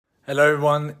Hello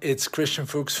everyone, it's Christian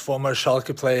Fuchs, former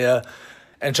Schalke player.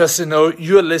 And just so you know,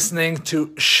 you're listening to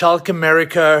Schalke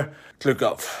America. Glück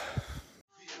auf.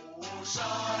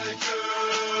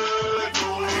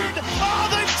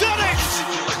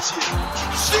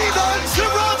 Steven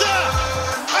Terodde,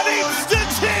 an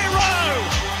instant hero!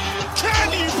 Can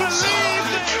you believe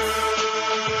this?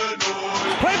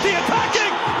 Plenty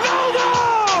attacking, no!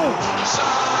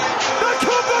 The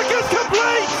comeback is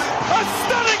complete! A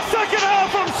stunning second half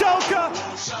from Schalke!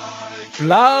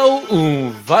 Blau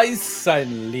und weiß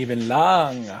sein Leben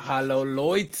lang. Hallo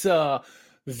Leute,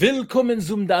 willkommen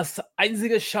zum das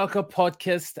einzige Schalke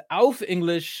Podcast auf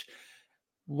Englisch.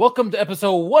 Welcome to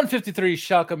episode 153,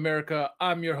 Schalke America.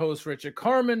 I'm your host, Richard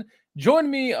Carmen.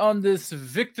 Join me on this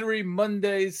Victory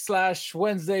Monday /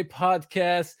 Wednesday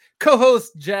podcast.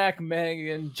 Co-host Jack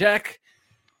Mangan. Jack,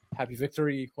 happy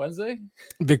Victory Wednesday.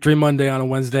 Victory Monday on a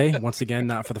Wednesday. Once again,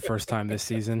 not for the first time this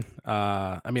season.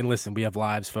 Listen, we have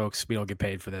lives, folks. We don't get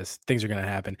paid for this. Things are going to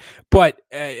happen. But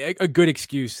a good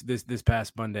excuse this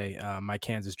past Monday, my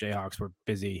Kansas Jayhawks were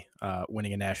busy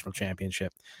winning a national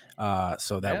championship.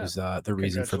 So that was the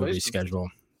reason for the reschedule.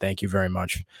 Thank you very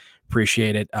much.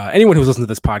 Appreciate it. Anyone who's listened to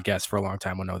this podcast for a long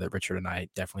time will know that Richard and I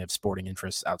definitely have sporting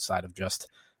interests outside of just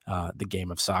the game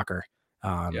of soccer.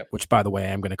 Which, by the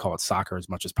way, I'm going to call it soccer as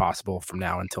much as possible from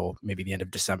now until maybe the end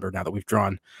of December, now that we've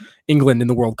drawn England in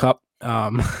the World Cup.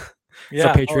 It's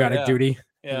a patriotic duty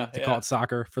to call it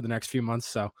soccer for the next few months.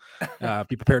 So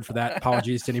be prepared for that.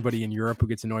 Apologies to anybody in Europe who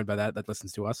gets annoyed by that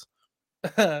listens to us.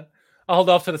 I'll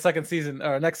hold off to the second season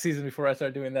or next season before I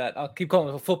start doing that. I'll keep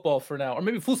calling it football for now, or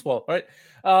maybe foosball, right?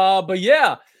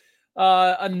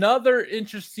 Another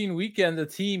interesting weekend. The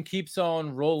team keeps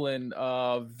on rolling.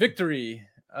 Victory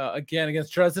again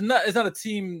against Dresden. It's not a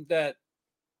team that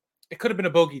it could have been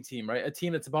a bogey team, right? A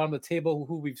team that's at the bottom of the table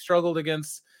who we've struggled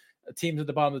against. Teams at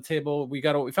the bottom of the table. We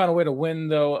found a way to win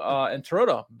though, and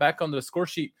Terodde back on the score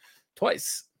sheet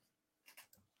twice.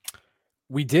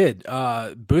 We did.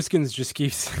 Buskins just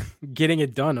keeps getting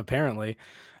it done, apparently.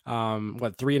 3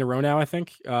 in a row now, I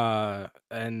think. Terodde,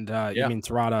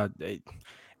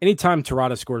 anytime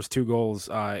Terodde scores 2 goals,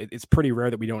 it's pretty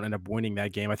rare that we don't end up winning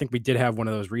that game. I think we did have one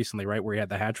of those recently, right, where he had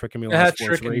the hat trick and we lost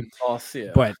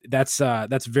 4-3. But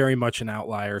that's very much an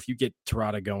outlier. If you get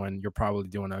Terodde going, you're probably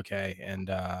doing okay.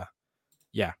 And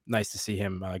nice to see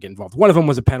him get involved. One of them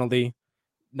was a penalty.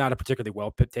 Not a particularly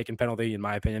well taken penalty, in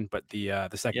my opinion, but the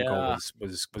second goal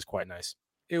was quite nice.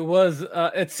 It was.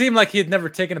 It seemed like he had never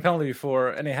taken a penalty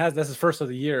before, and that's his first of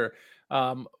the year.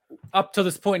 Up to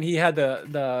this point, he had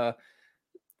the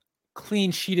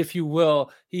clean sheet, if you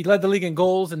will. He led the league in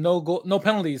goals and no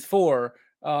penalties for.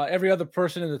 Every other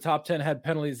person in the top 10 had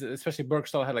penalties, especially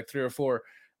Bergstall had like 3 or 4.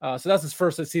 So that's his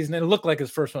first of the season. It looked like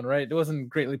his first one, right? It wasn't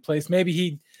greatly placed.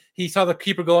 Maybe he saw the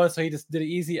keeper going, so he just did it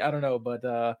easy. I don't know, but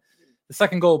the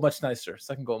second goal much nicer.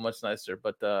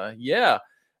 But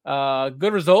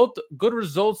good result. Good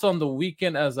results on the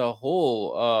weekend as a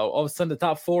whole. All of a sudden, the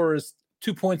top 4 is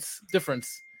 2 points difference.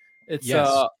 It's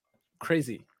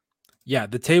crazy. Yeah,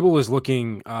 the table is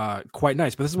looking quite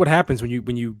nice, but this is what happens when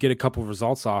you get a couple of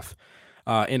results off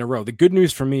in a row. The good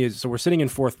news for me is, so we're sitting in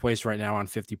 4th place right now on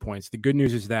 50 points. The good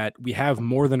news is that we have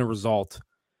more than a result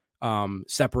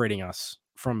separating us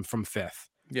from 5th.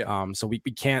 Yeah. So we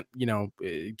can't,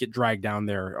 get dragged down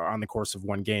there on the course of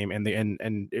one game. And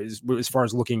as far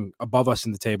as looking above us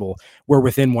in the table, we're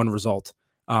within one result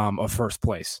of 1st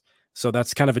place. So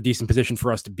that's kind of a decent position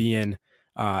for us to be in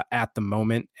at the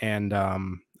moment. And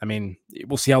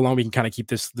we'll see how long we can kind of keep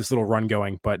this little run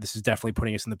going, but this is definitely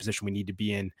putting us in the position we need to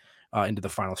be in into the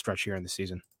final stretch here in the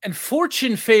season. And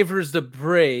fortune favors the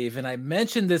brave. And I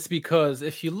mentioned this because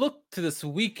if you look to this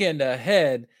weekend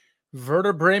ahead,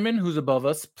 Werder Bremen, who's above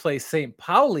us, plays St.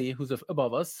 Pauli, who's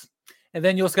above us. And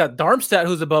then you also got Darmstadt,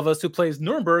 who's above us, who plays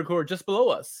Nuremberg, who are just below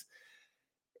us.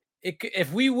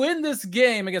 If we win this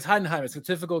game against Heidenheim, it's a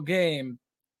difficult game,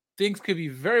 things could be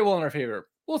very well in our favor.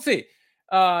 We'll see.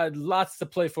 Lots to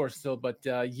play for still, but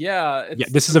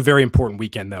this is a very important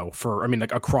weekend though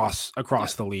across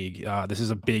the league. This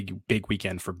is a big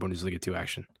weekend for Bundesliga 2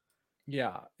 action.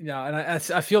 Yeah, and I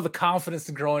feel the confidence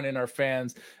growing in our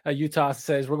fans. Utah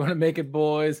says we're going to make it,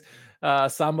 boys.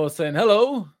 Sambo saying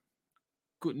hello,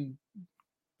 guten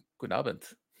Abend.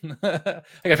 I gotta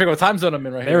figure out what time zone I'm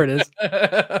in right there here. It is.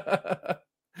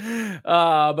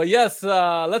 But yes,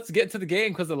 let's get to the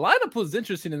game because the lineup was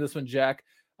interesting in this one, Jack.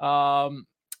 A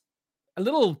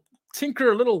little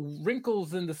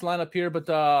wrinkles in this lineup here, but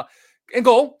in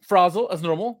goal, Frazel as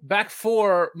normal. Back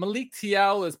 4, Malik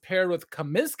Thiaw is paired with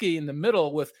Kaminski in the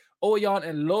middle with Oyan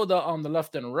and Loda on the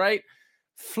left and right.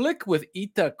 Flick with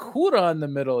Itakura in the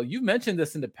middle. You mentioned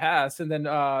this in the past, and then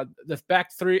the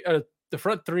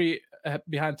front three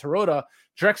behind Terodde,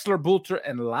 Drexler, Bülter,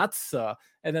 and Latza,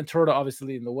 and then Terodde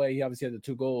obviously in the way. He obviously had the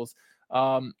 2 goals.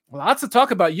 Lots to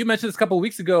talk about. You mentioned this a couple of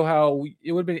weeks ago how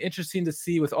it would have been interesting to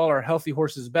see with all our healthy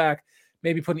horses back,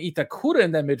 maybe putting Itakura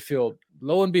in that midfield.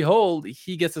 Lo and behold,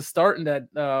 he gets a start in that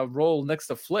role next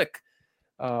to Flick.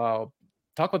 Talk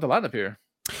about the lineup here.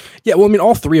 Yeah, well, I mean,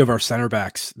 all 3 of our center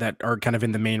backs that are kind of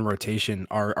in the main rotation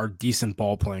are decent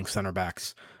ball playing center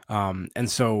backs. And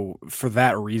so for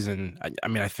that reason, I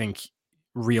mean, I think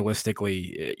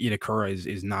realistically, Itakura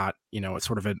is not, it's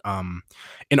sort of an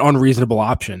unreasonable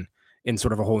option in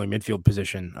sort of a holding midfield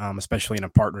position, especially in a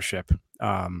partnership.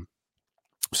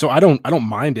 So I don't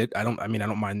mind it. I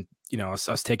don't mind,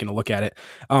 us taking a look at it.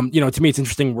 To me, it's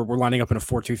interesting. We're lining up in a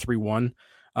 4-2-3-1.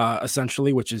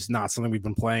 Essentially, which is not something we've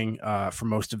been playing for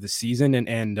most of the season,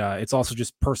 and it's also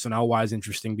just personnel wise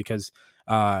interesting because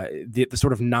the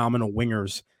sort of nominal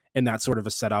wingers in that sort of a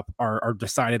setup are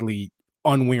decidedly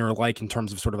unwinger like in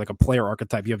terms of sort of like a player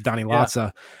archetype. You have Donny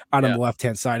Latza on the left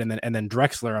hand side, and then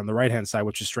Drexler on the right hand side,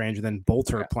 which is strange, and then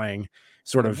Bülter playing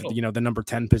sort of the number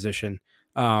 10 position.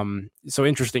 So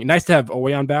interesting. Nice to have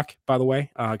Oweyan back, by the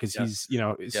way, because he's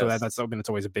so that's something that's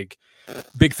always a big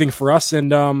thing for us.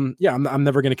 And I'm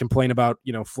never going to complain about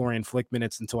Florian Flick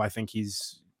minutes until I think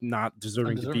he's not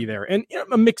deserving to be there. And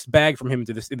a mixed bag from him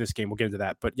in this game. We'll get into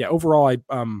that, but yeah, overall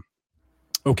I'm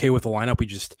okay with the lineup. We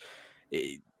just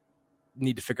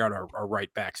need to figure out our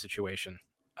right back situation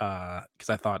because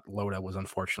I thought Loda was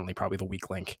unfortunately probably the weak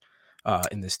link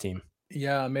in this team.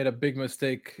 Yeah, made a big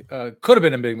mistake. Could have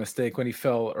been a big mistake when he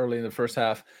fell early in the first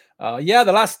half.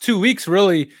 The last 2 weeks,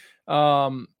 really.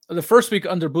 The first week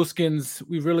under Buskins,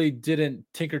 we really didn't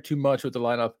tinker too much with the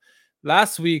lineup.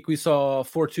 Last week, we saw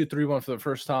 4-2-3-1 for the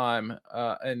first time.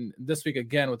 And this week,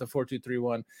 again, with the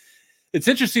 4-2-3-1. It's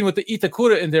interesting with the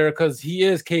Itakura in there because he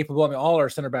is capable. I mean, all our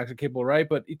center backs are capable, right?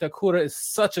 But Itakura is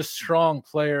such a strong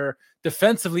player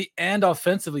defensively and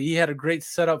offensively. He had a great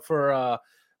setup for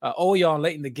Oweyan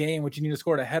late in the game, which you need to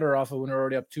score a header off of when we're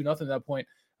already up 2-0 at that point.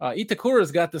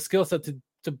 Itakura's got the skill set to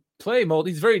play mold.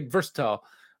 He's very versatile.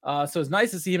 So it's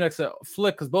nice to see him next to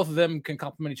Flick because both of them can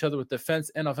complement each other with defense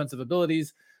and offensive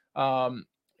abilities.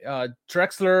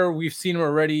 Drexler, we've seen him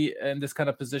already in this kind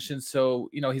of position. So,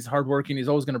 he's hardworking. He's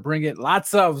always going to bring it.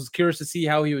 Latza, I was curious to see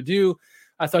how he would do.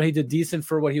 I thought he did decent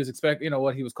for what he was expecting,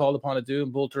 what he was called upon to do,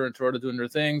 and Bülter and Terodde doing their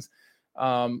things.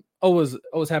 Always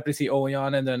happy to see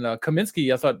Oweyan, and then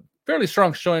Kaminski. I thought fairly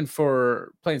strong showing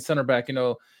for playing center back.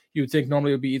 You would think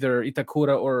normally it would be either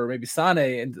Itakura or maybe Sane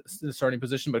in the starting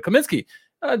position, but Kaminski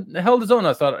held his own.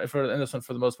 I thought in this one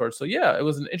for the most part. So yeah, it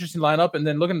was an interesting lineup. And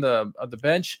then looking at the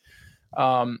bench,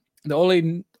 the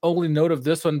only note of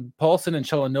this one, Paulson and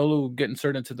Çalhanoğlu get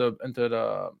inserted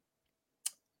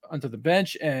onto the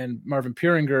bench, and Marvin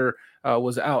Pieringer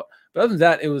was out. But other than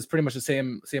that, it was pretty much the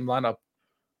same lineup.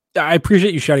 I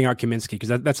appreciate you shouting out Kaminski because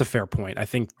that's a fair point. I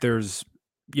think there's,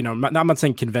 I'm not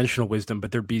saying conventional wisdom,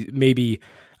 but there'd be maybe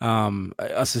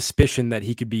a suspicion that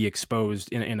he could be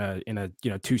exposed in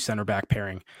a 2 center back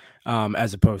pairing,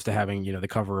 as opposed to having the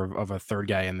cover of a third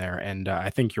guy in there. And I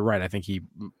think you're right. I think he,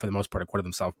 for the most part, acquitted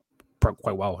himself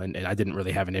quite well, and I didn't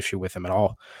really have an issue with him at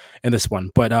all in this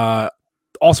one. But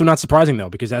also not surprising though,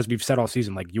 because as we've said all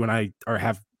season, like you and I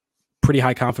have pretty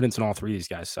high confidence in all 3 of these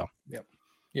guys. So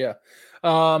yeah.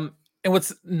 And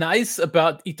what's nice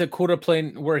about Itakura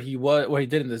playing where he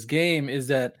did in this game is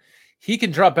that he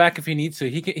can drop back if he needs to.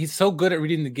 He's so good at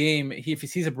reading the game. If he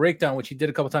sees a breakdown, which he did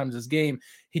a couple times this game,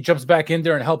 he jumps back in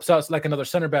there and helps out like another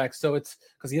center back. So it's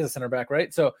because he is a center back,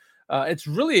 right? So it's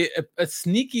really a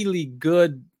sneakily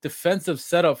good defensive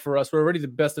setup for us. We're already the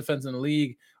best defense in the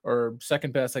league, or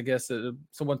second best, I guess. So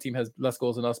one team has less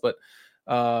goals than us, but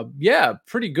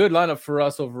pretty good lineup for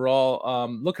us overall.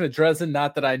 Looking at Dresden,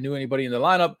 not that I knew anybody in the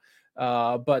lineup,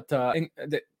 but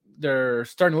their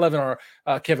starting 11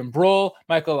 are Kevin Brohl,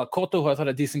 Michael Akoto, who I thought had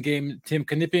a decent game, Tim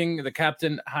Knipping, the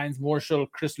captain, Heinz Morschel,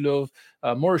 Chris Löw,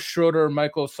 Morris Schroeder,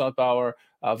 Michael Saltbauer,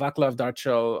 Vaclav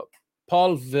Darchel,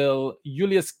 Paul Will,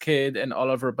 Julius Kidd, and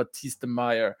Oliver Batista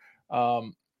Meyer.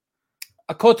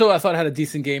 Akoto, I thought, had a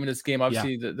decent game in this game.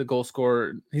 Obviously, the goal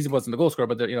scorer, he wasn't the goal scorer,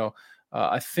 but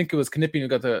I think it was Knipping who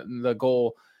got the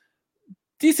goal.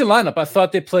 Decent lineup. I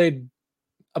thought they played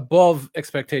above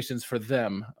expectations for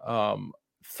them.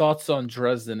 Thoughts on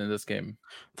Dresden in this game?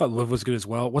 I thought Löw was good as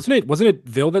well. Wasn't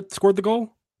it Will that scored the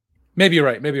goal? Maybe you're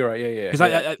right. Yeah.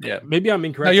 Because maybe I'm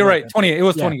incorrect. No, you're right. 28. It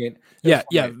was 28. Yeah.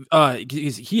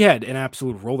 He had an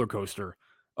absolute roller coaster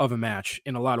of a match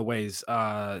in a lot of ways.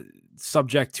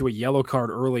 Subject to a yellow card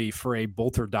early for a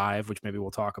Bülter dive, which maybe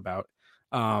we'll talk about.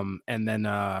 And then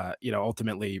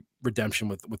ultimately redemption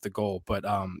with the goal. But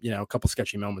a couple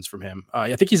sketchy moments from him.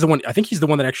 I think he's the one. I think he's the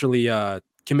one that actually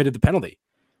committed the penalty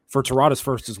for Terada's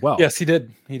first as well. Yes, he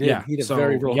did. Yeah, he did so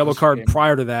very yellow card game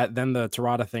prior to that, then the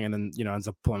Terada thing, and then ends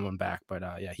up pulling one back. But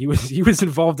he was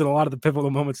involved in a lot of the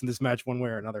pivotal moments in this match, one way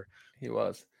or another. He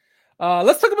was.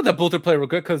 Let's talk about that Bolter play real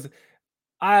quick, because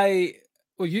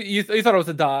you thought it was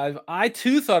a dive. I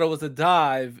too thought it was a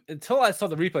dive until I saw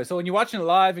the replay. So when you're watching it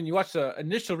live and you watch the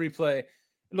initial replay, it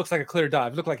looks like a clear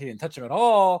dive. It looked like he didn't touch him at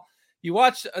all. You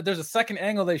watch, there's a second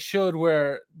angle they showed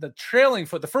where the trailing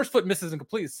foot, the first foot misses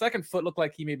incomplete. The second foot looked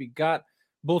like he maybe got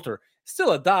Bolter.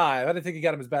 Still a dive. I didn't think he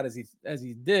got him as bad as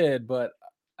he did, but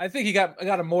I think he got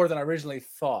him more than I originally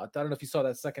thought. I don't know if you saw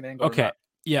that second angle. Okay.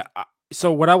 Yeah.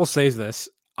 So what I will say is this.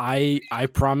 I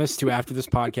promise to, after this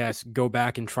podcast, go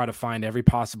back and try to find every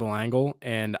possible angle,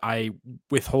 and I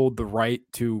withhold the right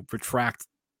to retract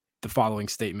the following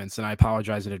statements. And I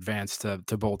apologize in advance to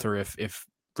Bolter if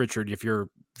Richard, if your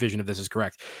vision of this is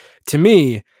correct. To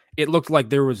me, it looked like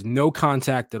there was no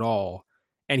contact at all,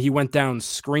 and he went down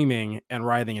screaming and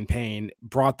writhing in pain,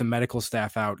 brought the medical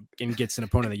staff out, and gets an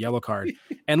opponent a yellow card.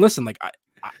 And listen, like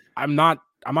I'm not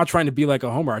trying to be like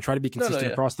a homer. I try to be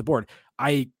consistent across the board.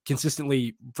 I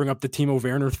consistently bring up the Timo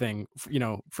Werner thing,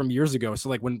 from years ago. So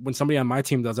like when somebody on my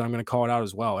team does it, I'm going to call it out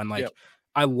as well. And like,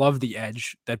 I love the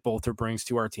edge that Bolter brings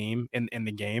to our team in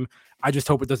the game. I just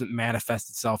hope it doesn't manifest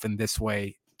itself in this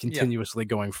way continuously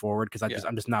going forward, because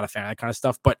I'm just not a fan of that kind of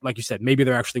stuff. But like you said, maybe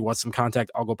there actually was some contact.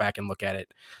 I'll go back and look at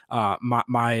it.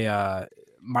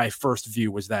 My first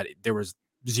view was that there was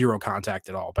zero contact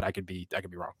at all, but I could be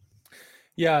wrong.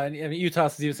 Yeah, and I mean, Utah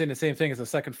is even saying the same thing as the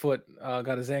second foot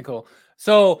got his ankle.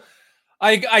 So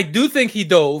I do think he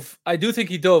dove.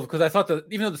 Because I thought that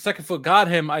even though the second foot got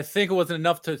him, I think it wasn't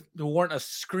enough to warrant a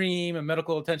scream and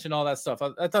medical attention, all that stuff.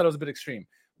 I thought it was a bit extreme.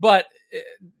 But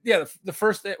the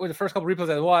first couple replays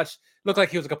I watched, looked like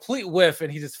he was a complete whiff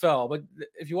and he just fell. But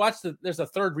if you watch there's a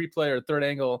third replay or third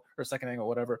angle or second angle,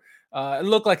 whatever. It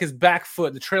looked like his back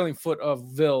foot, the trailing foot of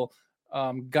Vil,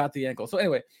 got the ankle. So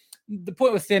anyway, the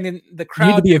point was standing. The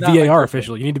crowd. You need to be a VAR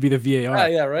official. You need to be the VAR.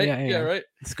 Yeah, right. Yeah, right.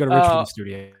 Let's go to Richmond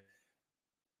studio.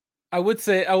 I will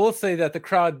say that the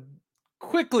crowd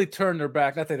quickly turned their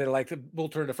back. Not that they liked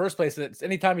Bolter in the first place.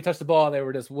 Anytime he touched the ball, they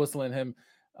were just whistling him.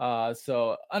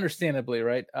 So understandably,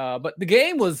 right. But the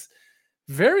game was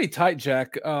very tight,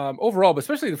 Jack. Overall, but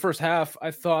especially the first half,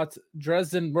 I thought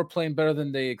Dresden were playing better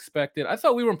than they expected. I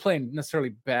thought we weren't playing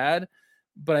necessarily bad,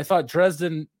 but I thought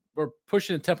Dresden were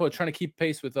pushing the tempo, trying to keep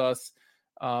pace with us.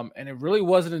 And it really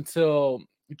wasn't until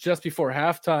just before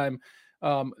halftime.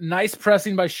 Nice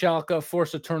pressing by Schalke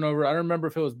forced a turnover. I don't remember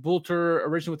if it was Bolter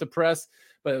originally with the press,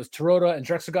 but it was Terodde and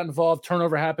Drexler got involved.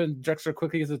 Turnover happened. Drexler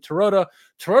quickly gets to Terodde.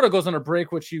 Terodde goes on a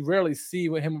break, which you rarely see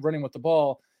with him running with the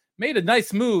ball. Made a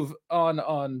nice move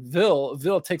on Vil.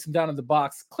 Vil takes him down in the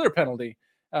box. Clear penalty.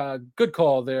 Good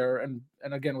call there. And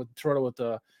again with Terodde with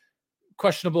the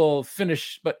questionable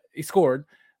finish, but he scored.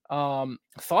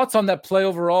 Thoughts on that play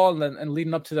overall and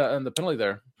leading up to that and the penalty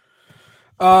there?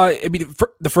 I mean,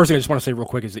 the first thing I just want to say real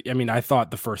quick is, I mean, I thought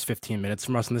the first 15 minutes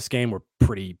from us in this game were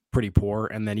pretty poor.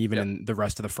 And then even in the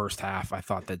rest of the first half, I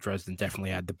thought that Dresden definitely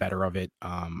had the better of it.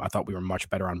 I thought we were much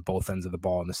better on both ends of the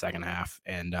ball in the second half,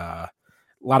 and a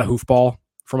lot of hoofball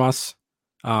from us,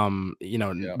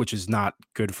 which is not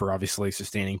good for obviously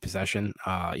sustaining possession.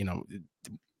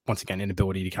 Once again,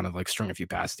 inability to kind of like string a few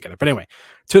passes together. But anyway,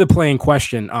 to the play in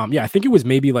question, I think it was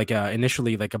maybe like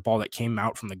initially like a ball that came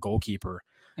out from the goalkeeper.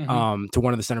 To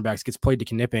one of the center backs, gets played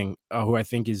to Knipping, who I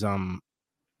think is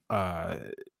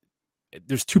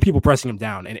there's two people pressing him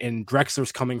down, and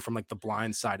Drexler's coming from like the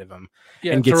blind side of him,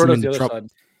 and gets him into trouble.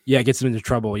 Yeah, gets him into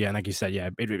trouble. Yeah, and like you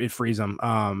said, it frees him.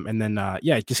 And then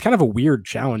just kind of a weird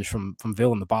challenge from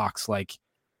Vil in the box. Like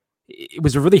it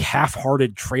was a really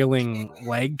half-hearted trailing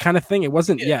leg kind of thing. It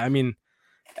wasn't. I mean,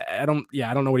 I don't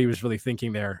know what he was really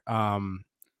thinking there.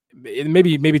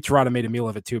 Maybe Terodde made a meal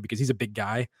of it too, because he's a big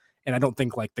guy. And I don't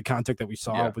think like the contact that we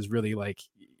saw was really like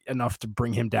enough to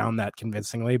bring him down that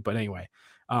convincingly. But anyway,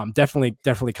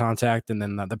 definitely contact. And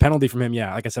then the penalty from him,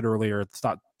 like I said earlier at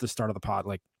the start of the pod,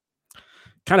 like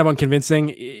kind of unconvincing.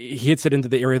 He hits it into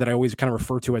the area that I always kind of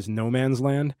refer to as no man's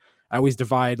land. I always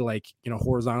divide like,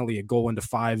 horizontally a goal into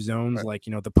 5 zones, right. Like,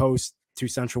 the post, 2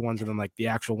 central ones, and then like the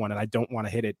actual one. And I don't want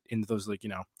to hit it into those like,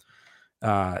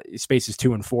 spaces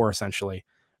 2 and 4 essentially.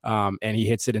 And he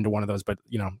hits it into one of those, but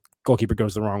goalkeeper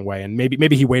goes the wrong way, and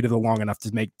maybe he waited long enough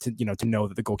to know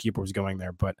that the goalkeeper was going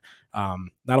there, but not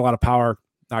a lot of power,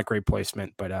 not great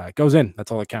placement, but it goes in.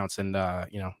 That's all that counts. And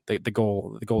the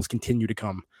goals continue to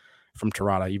come from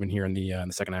Terodde even here in the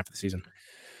second half of the season.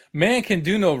 Man can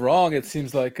do no wrong. It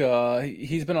seems like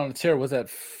he's been on a tear. Was that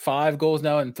 5 goals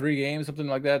now in 3 games, something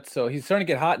like that? So he's starting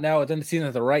to get hot now. At the end of the season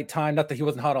at the right time. Not that he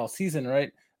wasn't hot all season,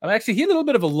 right? I mean, actually, he had a little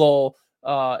bit of a lull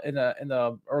in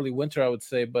the early winter, I would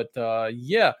say. But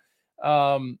yeah,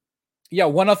 1-0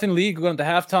 lead going to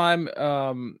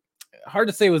halftime. Hard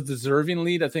to say it was deserving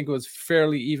lead. I think it was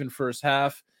fairly even first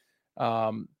half.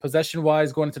 Possession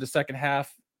wise, going into the second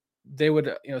half, they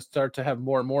would start to have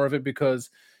more and more of it because.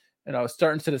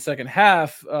 Starting to the second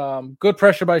half, good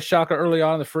pressure by Schalke early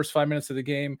on in the first 5 minutes of the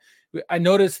game. I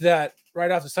noticed that right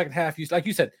after the second half, like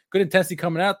you said, good intensity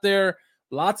coming out there,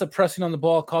 lots of pressing on the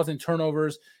ball, causing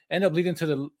turnovers, end up leading to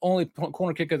the only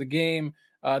corner kick of the game.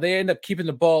 They end up keeping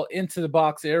the ball into the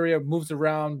box area, moves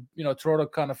around.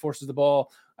 Terodde kind of forces the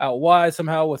ball out wide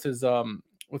somehow with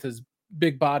his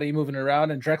big body moving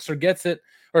around, and Drexler gets it.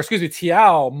 Or excuse me,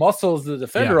 Thiaw muscles the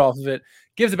defender off of it,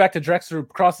 gives it back to Drexler, who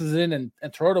crosses it in, and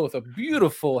Terodde with a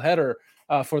beautiful header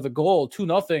for the goal,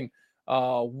 2-0.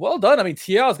 Well done. I mean,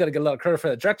 Thiaw's got to get a lot of credit for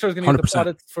that. Drexler's going to get the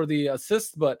plaudits for the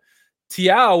assist, but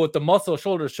Thiaw with the muscle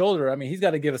shoulder to shoulder, I mean, he's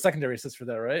got to give a secondary assist for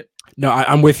that, right? No,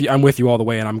 I'm with you. I'm with you all the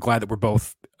way, and I'm glad that we're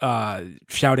both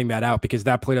shouting that out because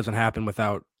that play doesn't happen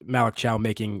without Malick Thiaw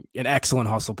making an excellent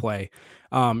hustle play.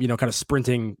 Kind of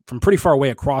sprinting from pretty far away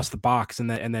across the box and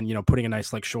then putting a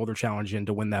nice shoulder challenge in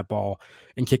to win that ball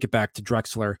and kick it back to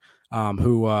Drexler,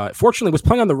 who fortunately was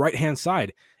playing on the right-hand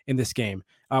side in this game.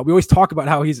 We always talk about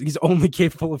how he's only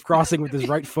capable of crossing with his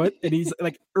right foot, and he's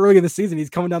early in the season he's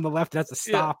coming down the left and has to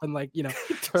stop and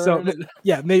so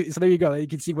maybe so there you go. You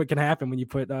can see what can happen when you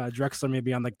put Drexler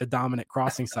maybe on the dominant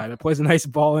crossing side. It plays a nice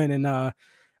ball in and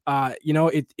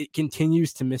it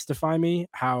continues to mystify me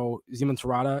how Szymon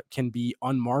Terodde can be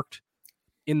unmarked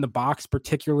in the box,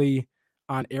 particularly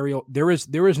on aerial. There is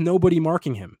nobody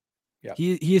marking him. Yeah.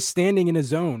 He is standing in a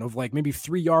zone of maybe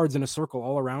 3 yards in a circle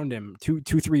all around him,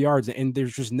 3 yards, and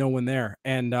there's just no one there.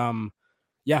 And I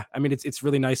mean it's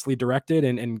really nicely directed,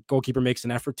 and goalkeeper makes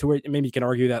an effort to it. And maybe you can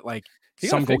argue that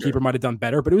some goalkeeper might have done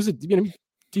better, but it was a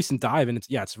decent dive, and it's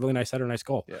a really nice header, nice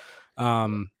goal.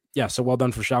 Yeah. So well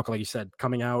done for Schalke, like you said,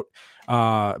 coming out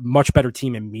much better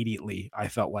team immediately. I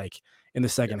felt like in the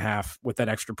second half with that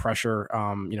extra pressure,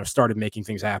 started making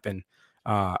things happen.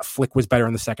 Flick was better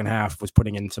in the second half, was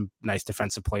putting in some nice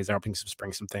defensive plays, helping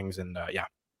spring some things, and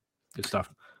good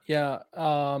stuff. Yeah.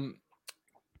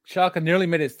 Schalke nearly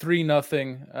made it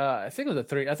 3-0. I think it was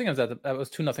 3. I think it was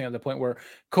 2-0 at the point where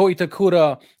Ko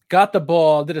Itakura got the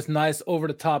ball, did this nice over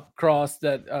the top cross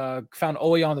that found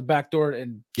Oya on the back door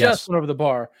and just went over the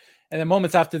bar. And then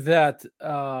moments after that,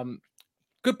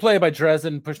 good play by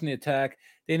Dresden pushing the attack.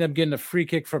 They ended up getting a free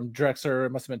kick from Drexler.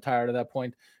 Must have been tired at that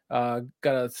point. Got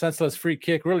a senseless free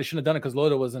kick. Really shouldn't have done it because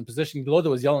Lode was in position. Lode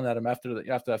was yelling at him after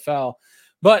that foul.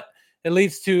 But it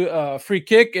leads to a free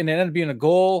kick, and it ended up being a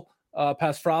goal.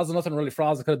 Past Fraza, nothing really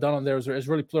Fraza could have done on there. It was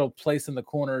really little place in the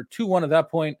corner. 2-1 at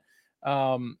that point.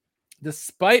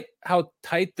 Despite how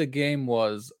tight the game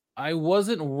was, I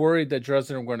wasn't worried that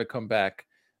Dresden were going to come back.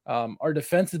 Our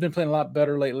defense has been playing a lot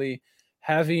better lately.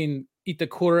 Having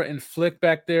Itakura and Flick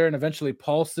back there, and eventually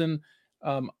Paulson,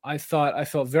 I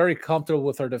felt very comfortable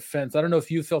with our defense. I don't know if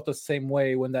you felt the same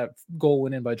way when that goal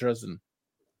went in by Dresden.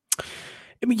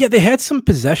 I mean, yeah, they had some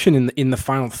possession in the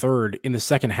final third in the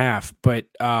second half, but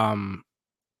I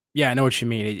know what you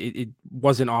mean. It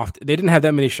wasn't off. They didn't have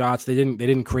that many shots. They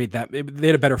didn't create that. They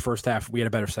had a better first half. We had a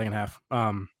better second half.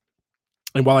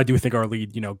 And while I do think our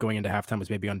lead, going into halftime was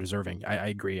maybe undeserving, I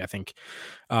agree. I think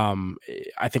I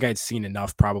had seen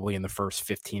enough probably in the first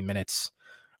 15 minutes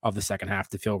of the second half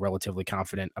to feel relatively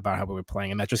confident about how we were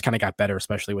playing, and that just kind of got better,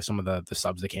 especially with some of the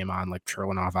subs that came on. Like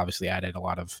Cherlanov obviously added a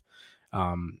lot of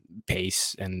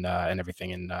pace and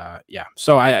everything, and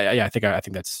so I think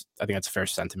that's a fair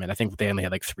sentiment. I think they only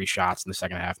had 3 shots in the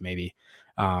second half maybe,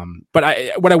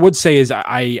 but what I would say is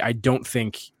I don't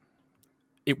think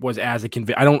it was as I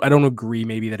don't agree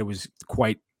maybe that it was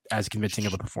quite as convincing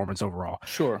of a performance overall.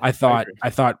 Sure. I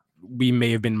thought we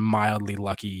may have been mildly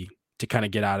lucky to kind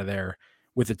of get out of there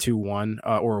with a 2-1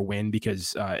 or a win,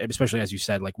 because especially as you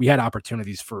said, we had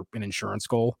opportunities for an insurance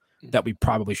goal that we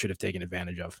probably should have taken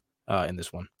advantage of in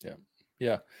this one.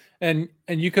 Yeah. And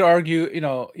you could argue,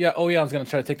 Oyan's going to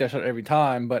try to take that shot every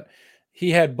time, but he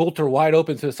had Bolter wide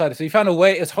open to the side. So he found a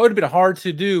way. It's been hard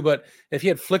to do, but if he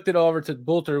had flicked it over to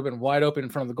Bolter, it would have been wide open in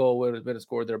front of the goal, would have been a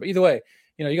score there. But either way,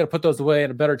 you got to put those away,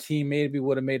 and a better team maybe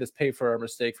would have made us pay for our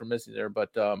mistake for missing there. But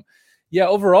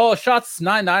overall, shots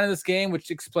 9-9 in this game,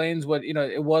 which explains what,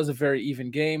 it was a very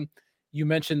even game. You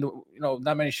mentioned,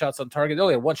 not many shots on target. They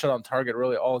only had 1 shot on target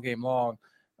really all game long.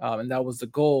 And that was the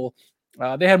goal.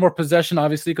 They had more possession,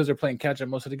 obviously, because they're playing catch up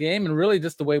most of the game, and really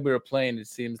just the way we were playing, it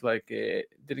seems like it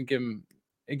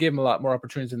gave them a lot more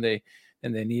opportunities than they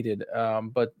needed.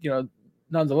 But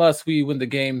nonetheless, we win the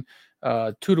game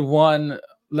 2-1,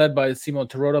 led by Simon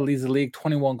Terodde, leads the league,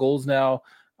 21 goals now.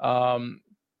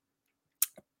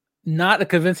 Not a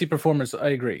convincing performance, I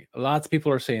agree. Lots of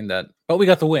people are saying that, but we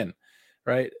got the win,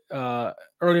 right?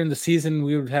 Earlier in the season,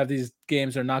 we would have these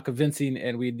games that are not convincing,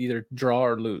 and we'd either draw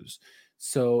or lose.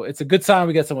 So it's a good sign.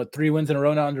 We got 3 wins in a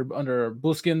row now under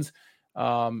Buskins.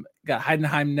 Got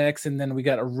Heidenheim next, and then we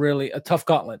got a tough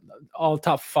gauntlet. All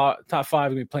top five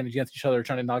will be playing against each other,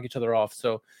 trying to knock each other off.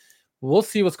 So we'll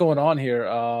see what's going on here.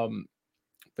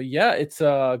 But yeah, it's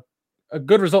a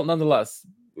good result nonetheless.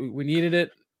 We needed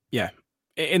it. Yeah.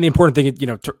 And the important thing,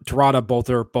 Terodde,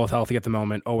 both healthy at the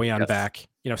moment. Oweyan back,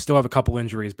 still have a couple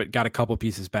injuries, but got a couple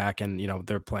pieces back, and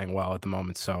they're playing well at the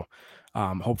moment. So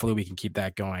hopefully we can keep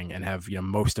that going and have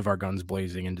most of our guns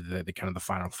blazing into the kind of the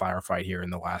final firefight here in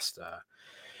the last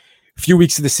few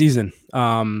weeks of the season.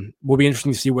 Will be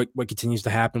interesting to see what continues to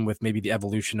happen with maybe the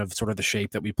evolution of sort of the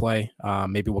shape that we play.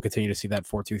 Maybe we'll continue to see that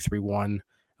 4-2-3-1.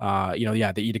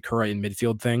 The Itakura in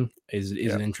midfield thing is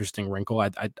an interesting wrinkle. I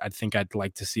think I'd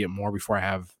like to see it more before I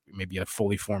have maybe a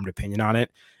fully formed opinion on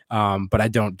it. But I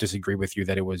don't disagree with you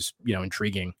that it was,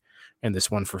 intriguing in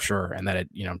this one for sure. And that it,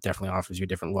 definitely offers you a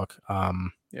different look.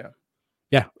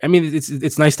 Yeah. I mean,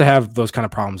 it's nice to have those kind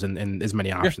of problems and as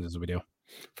many options as we do.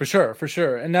 For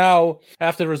sure. And now,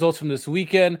 after the results from this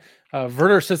weekend,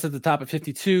 Werder sits at the top at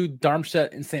 52.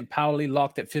 Darmstadt and St. Pauli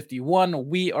locked at 51.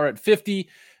 We are at 50.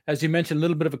 As you mentioned, a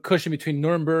little bit of a cushion between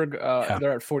Nuremberg.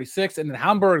 They're at 46. And then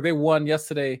Hamburg, they won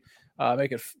yesterday,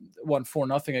 make it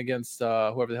 1-4-0 against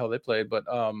whoever the hell they played. But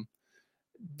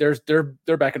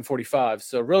they're back in 45.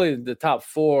 So really, the top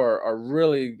 4 are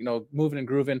really moving and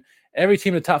grooving. Every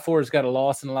team in the top 4 has got a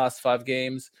loss in the last 5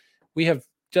 games. We have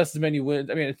just as many wins.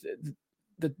 I mean,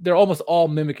 they're almost all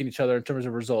mimicking each other in terms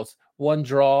of results. 1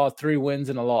 draw, 3 wins,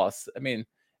 and a loss. I mean,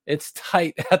 it's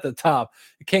tight at the top.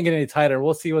 It can't get any tighter.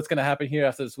 We'll see what's going to happen here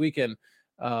after this weekend.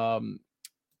 Yeah,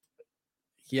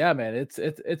 man,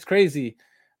 it's crazy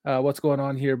what's going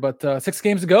on here. But 6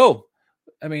 games to go.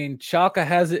 I mean, Schalke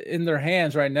has it in their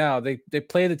hands right now. They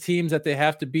play the teams that they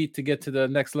have to beat to get to the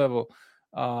next level.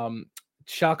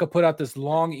 Schalke put out this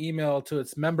long email to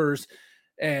its members,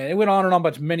 and it went on and on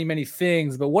about many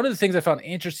things. But one of the things I found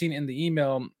interesting in the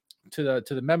email to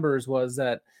the members was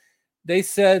that they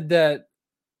said that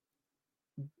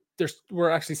we're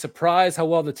actually surprised how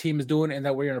well the team is doing and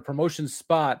that we're in a promotion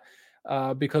spot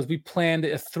because we planned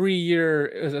a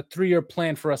 3-year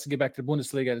plan for us to get back to the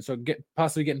Bundesliga. And so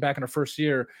possibly getting back in our first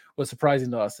year was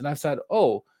surprising to us. And I said,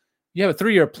 oh, you have a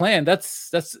 3-year plan.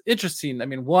 That's interesting. I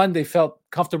mean, one, they felt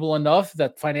comfortable enough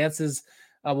that finances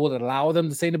would allow them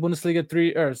to stay in the Bundesliga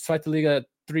 2. Liga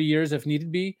 3 years if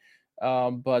needed be.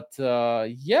 But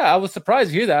I was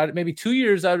surprised to hear that. Maybe 2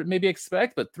 years I would maybe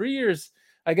expect, but 3 years,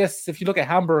 I guess if you look at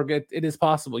Hamburg, it is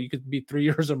possible. You could be 3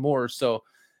 years or more. So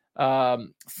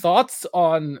thoughts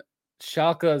on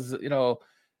Schalke's,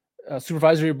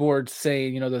 supervisory board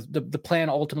saying, the plan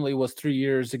ultimately was 3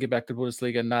 years to get back to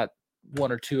Bundesliga, not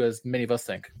 1 or 2, as many of us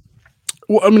think.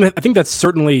 Well, I mean, I think that's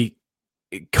certainly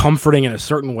comforting in a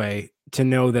certain way to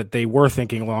know that they were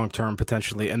thinking long-term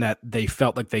potentially, and that they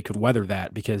felt like they could weather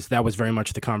that, because that was very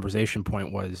much the conversation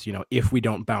point was, if we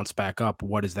don't bounce back up,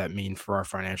 what does that mean for our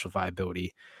financial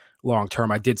viability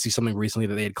long-term? I did see something recently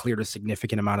that they had cleared a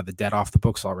significant amount of the debt off the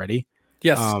books already.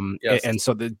 Yes. And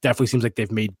so it definitely seems like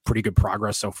they've made pretty good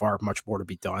progress so far, much more to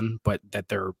be done, but that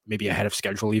they're maybe ahead of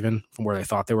schedule even from where they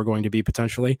thought they were going to be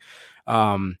potentially.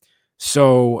 I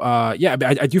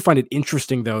do find it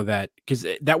interesting though because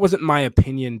that wasn't my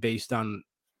opinion based on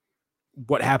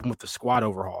what happened with the squad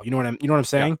overhaul. You know what I'm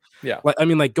saying? Yeah. I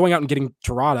mean, like going out and getting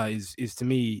Terodde is to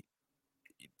me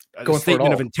a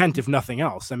statement of intent, if nothing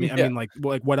else. I mean,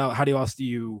 what else? How else do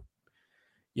you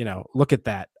look at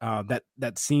that?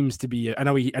 That seems to be. I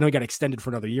know he got extended for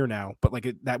another year now, but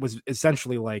that was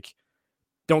essentially like,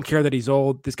 don't care that he's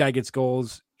old. This guy gets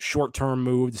goals. Short-term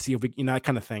move to see if we, that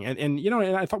kind of thing. And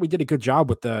I thought we did a good job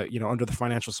with the, under the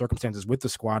financial circumstances with the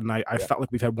squad. And I felt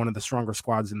like we've had one of the stronger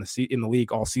squads in the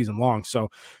league all season long. So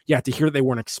yeah, to hear that they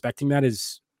weren't expecting that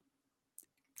is,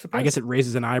 I guess it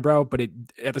raises an eyebrow, but it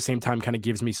at the same time kind of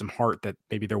gives me some heart that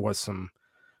maybe there was some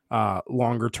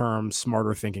longer term,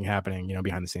 smarter thinking happening,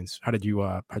 behind the scenes. How did you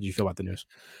feel about the news?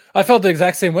 I felt the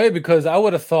exact same way, because I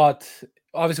would have thought,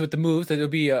 obviously with the moves, that it'll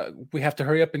be we have to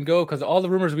hurry up and go, because all the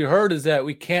rumors we heard is that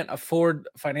we can't afford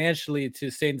financially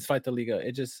to stay in Zweite Liga.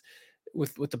 It just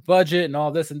with the budget and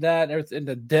all this and that and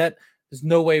the debt, there's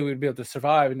no way we'd be able to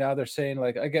survive. And now they're saying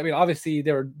like, I mean, obviously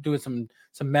they were doing some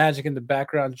magic in the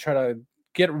background to try to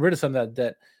get rid of some of that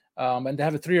debt. And to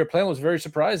have a 3-year plan was very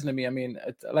surprising to me. I mean,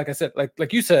 like I said,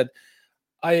 like you said,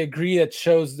 I agree. It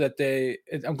shows that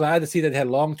I'm glad to see that they had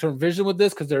long-term vision with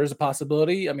this, because there is a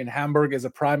possibility. I mean, Hamburg is a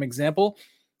prime example,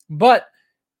 but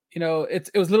it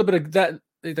was a little bit of that.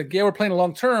 Like, yeah, we're playing a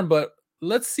long-term, but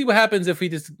let's see what happens if we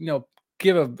just,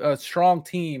 give a strong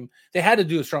team. They had to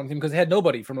do a strong team because they had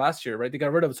nobody from last year, right? They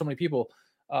got rid of so many people.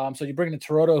 So you bring in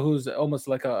Toronto, who's almost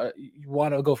like you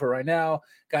want to go for it right now.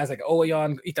 Guys like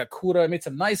Owayan, Itakura made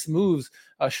some nice moves.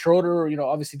 Schroeder,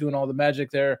 obviously doing all the magic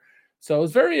there. So it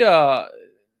was very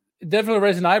definitely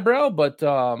raised an eyebrow, but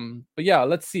yeah,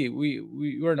 let's see.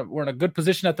 We're in a good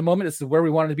position at the moment. This is where we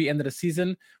wanted to be end of the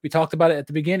season. We talked about it at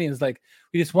the beginning. It's like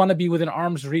we just want to be within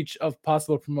arm's reach of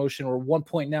possible promotion. We're 1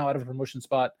 point now out of a promotion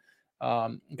spot.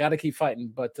 Got to keep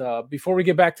fighting. But before we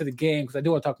get back to the game, because I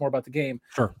do want to talk more about the game.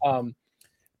 Sure.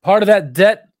 Part of that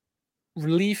debt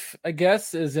relief, I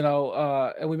guess, is, and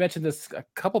we mentioned this a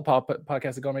couple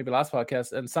podcasts ago, maybe last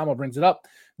podcast, and Samuel brings it up.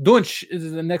 Dunch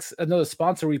is another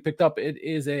sponsor we picked up. It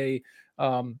is a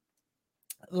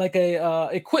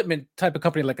equipment type of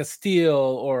company, like a Steel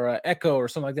or a Echo or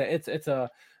something like that. It's a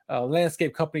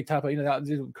landscape company type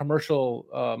of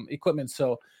commercial equipment.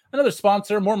 So another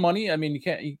sponsor, more money. I mean, you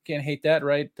can't hate that,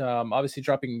 right? Obviously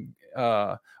dropping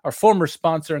our former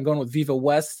sponsor and going with Viva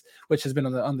West, which has been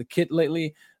on the kit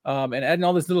lately, and adding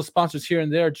all these little sponsors here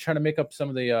and there, trying to make up some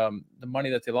of the money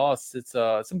that they lost. It's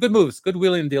some good moves, good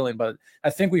wheeling and dealing. But I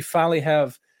think we finally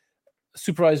have a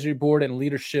supervisory board and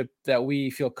leadership that we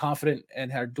feel confident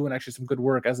and are doing actually some good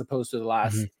work, as opposed to the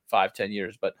last 5-10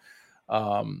 years. But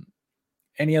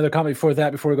any other comment before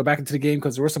we go back into the game?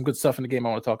 Because there was some good stuff in the game I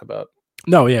want to talk about.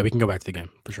 No, yeah, we can go back to the game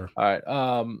for sure. All right.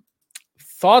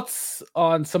 Thoughts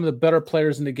on some of the better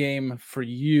players in the game for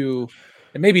you,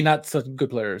 and maybe not such good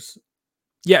players?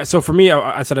 Yeah, so for me,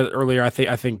 I said it earlier. I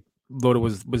think Loda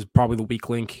was probably the weak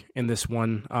link in this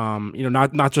one.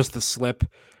 Not just the slip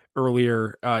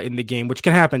earlier in the game, which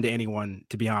can happen to anyone,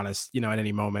 to be honest, at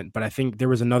any moment. But I think there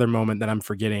was another moment that I'm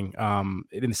forgetting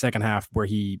in the second half where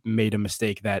he made a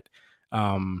mistake that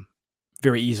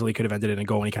very easily could have ended in a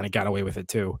goal, and he kind of got away with it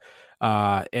too.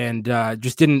 And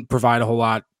just didn't provide a whole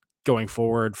lot going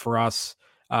forward for us.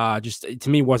 Just to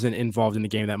me, wasn't involved in the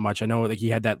game that much. I know he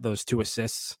had those 2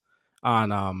 assists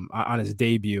on his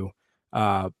debut,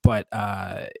 but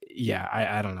yeah,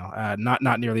 I don't know,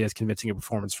 not nearly as convincing a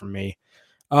performance from me.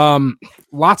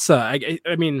 Latza,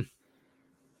 I mean,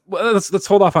 well, let's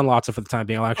hold off on Latza for the time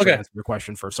being. I'll actually answer your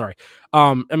question first. Sorry.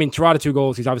 I mean, Tirada 2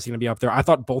 goals. He's obviously going to be up there. I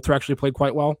thought Bolter actually played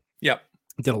quite well. Yeah.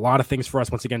 Did a lot of things for us,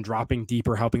 once again, dropping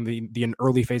deeper, helping the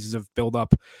early phases of build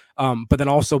up, but then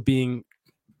also being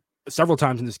several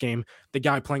times in this game the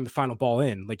guy playing the final ball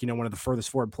in, one of the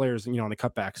furthest forward players, on the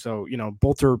cutback. So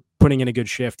Bolter putting in a good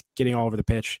shift, getting all over the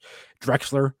pitch.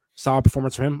 Drexler, solid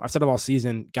performance from him. I've said it all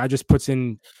season. Guy just puts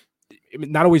in,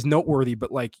 not always noteworthy,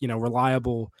 but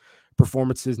reliable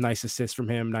performances. Nice assists from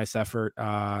him, nice effort,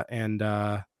 and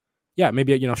yeah,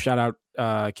 maybe shout out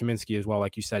Kaminsky as well,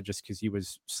 like you said, just because he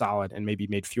was solid and maybe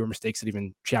made fewer mistakes that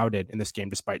even Chow did in this game,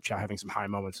 despite Chow having some high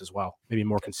moments as well. Maybe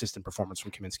more consistent performance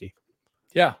from Kaminsky.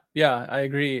 Yeah, I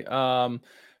agree.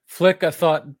 Flick, I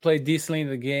thought, played decently in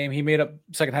the game. He made up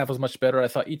second half was much better. I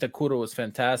thought Itakura was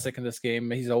fantastic in this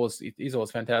game. He's always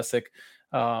fantastic.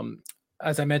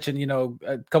 As I mentioned,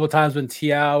 a couple of times when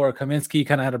Tiao or Kaminsky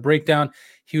kind of had a breakdown,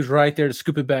 he was right there to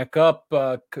scoop it back up.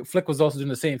 Flick was also doing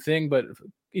the same thing, but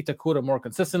Itakura more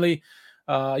consistently.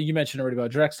 You mentioned already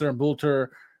about Drexler and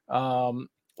Bolter.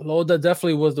 Loda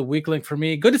definitely was the weak link for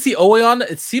me. Good to see Owayan.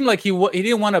 It seemed like he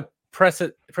didn't want to press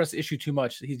the issue too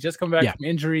much. He's just come back from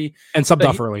injury and subbed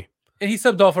off early. And he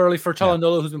subbed off early for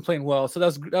Chalanolo, who's been playing well. So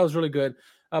that was really good.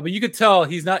 But you could tell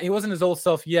he wasn't his old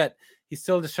self yet. He's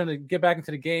still just trying to get back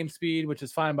into the game speed, which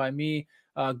is fine by me.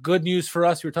 Good news for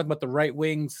us. We were talking about the right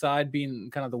wing side being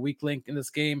kind of the weak link in this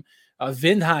game.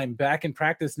 Vindheim back in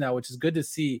practice now, which is good to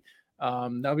see.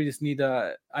 Now we just need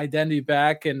identity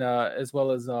back, and as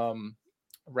well as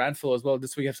Ranfil as well.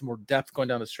 This week we have some more depth going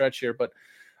down the stretch here. But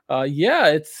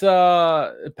it's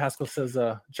Pascal says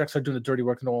Drexler doing the dirty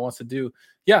work no one wants to do.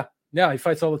 Yeah, he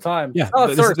fights all the time. Yeah,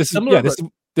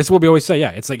 this is what we always say. Yeah,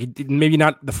 it's like maybe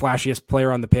not the flashiest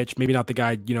player on the pitch, maybe not the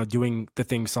guy, doing the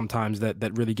things sometimes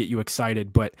that really get you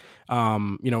excited, but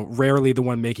rarely the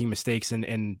one making mistakes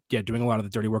and doing a lot of the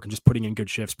dirty work and just putting in good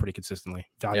shifts pretty consistently.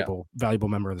 Valuable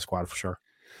member of the squad for sure.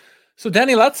 So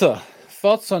Danny Latza,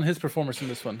 thoughts on his performance in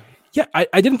this one? Yeah,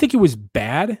 I didn't think it was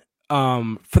bad.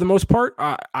 For the most part,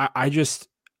 I just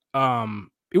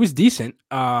it was decent.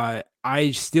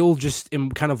 I still just am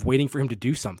kind of waiting for him to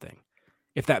do something.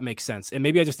 if that makes sense. And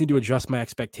maybe I just need to adjust my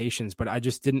expectations, but I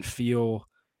just didn't feel,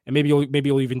 and maybe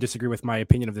you'll even disagree with my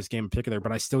opinion of this game in particular,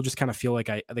 but I still just kind of feel like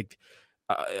I think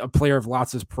a player of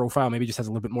Latz's profile maybe just has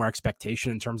a little bit more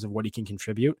expectation in terms of what he can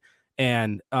contribute.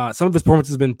 And some of his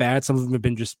performances have been bad. Some of them have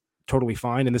been just totally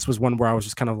fine. And this was one where I was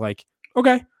just kind of like,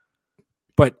 okay,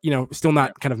 but still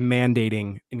not kind of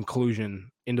mandating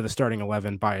inclusion into the starting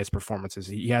 11 by his performances.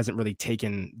 He hasn't really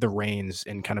taken the reins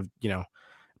and kind of,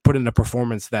 put in a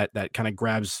performance that kind of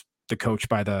grabs the coach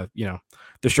by the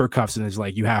shirt cuffs and is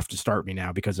like, you have to start me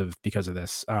now because of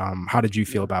this. How did you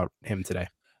feel about him today?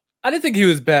 I didn't think he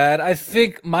was bad. I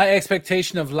think my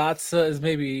expectation of Latza is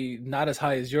maybe not as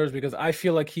high as yours, because I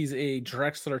feel like he's a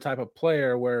Drexler type of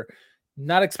player where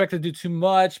not expected to do too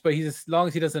much, but as long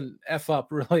as he doesn't F up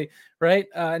really, right?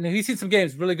 And he's seen some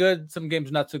games really good, some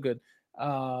games not so good.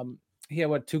 He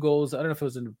had 2 goals. I don't know if it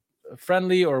was in a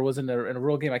friendly or was in a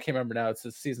real game. I can't remember now.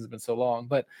 The season's been so long,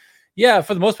 but yeah,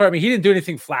 for the most part, I mean, he didn't do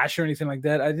anything flashy or anything like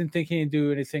that. I didn't think he didn't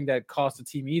do anything that cost the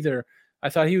team either. I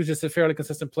thought he was just a fairly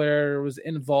consistent player, was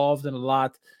involved in a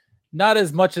lot, not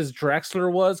as much as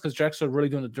Drexler was, because Drexler really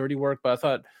doing the dirty work, but I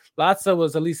thought Latza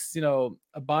was at least, a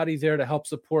body there to help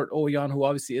support Ojan, who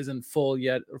obviously isn't full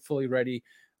yet or fully ready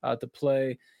to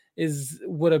play.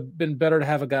 Would have been better to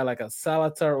have a guy like a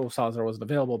Salazar. Salazar wasn't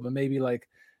available, but maybe like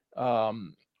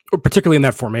particularly in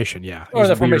that formation, yeah. Or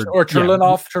that formation, or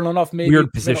Cherlenov. Yeah, Cherlenov maybe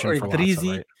weird position or for Idrizi,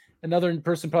 Latza, right? Another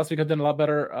person possibly could have done a lot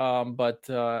better. But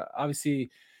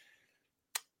obviously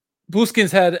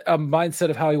Buskins had a mindset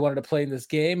of how he wanted to play in this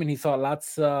game, and he thought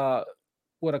Latza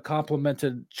would have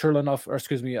complemented Cherlenov, or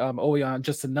excuse me, Ojan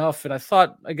just enough. And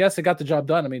I guess it got the job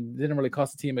done. I mean, it didn't really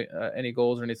cost the team any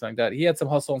goals or anything like that. He had some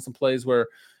hustle and some plays where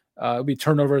it would be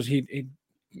turnovers. He'd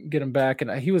get him back,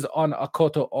 and he was on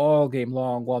Akoto all game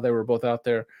long while they were both out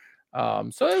there.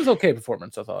 So it was okay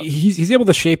performance, I thought. He's able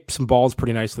to shape some balls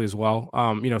pretty nicely as well.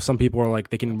 Some people are like,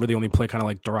 they can really only play kind of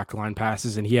like direct line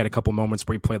passes, and he had a couple moments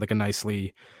where he played like a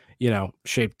nicely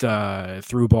shaped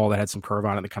through ball that had some curve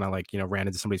on it that kind of like, ran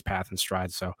into somebody's path and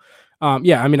stride. So,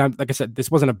 yeah, I mean, like I said,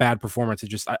 this wasn't a bad performance. It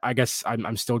just, I guess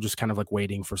I'm still just kind of like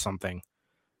waiting for something,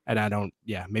 and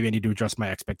maybe I need to adjust my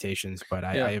expectations, but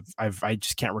I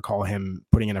just can't recall him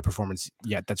putting in a performance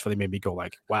yet that's really made me go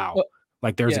like, wow,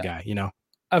 like there's a guy,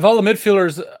 Of all the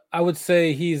midfielders, I would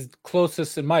say he's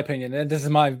closest, in my opinion, and this is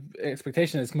my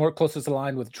expectation, is more closest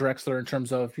aligned with Drexler in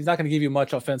terms of he's not going to give you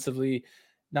much offensively,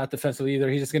 not defensively either.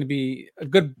 He's just going to be a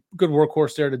good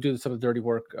workhorse there to do some of the dirty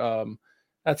work.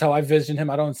 That's how I vision him.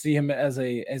 I don't see him as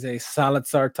a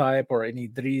Salazar type or an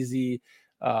Idrizi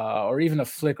or even a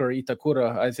Flick or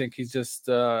Itakura. I think he's just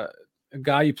a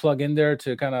guy you plug in there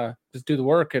to kind of just do the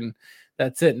work, and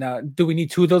that's it. Now, do we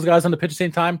need 2 of those guys on the pitch at the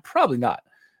same time? Probably not.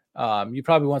 You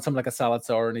probably want something like a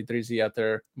Salazar or an Idrizi out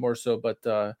there more so, but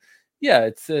yeah,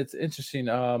 it's interesting.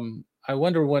 I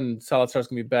wonder when Salazar's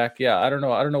gonna be back. Yeah, I don't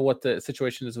know what the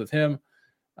situation is with him.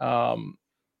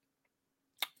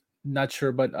 Not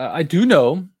sure, but I do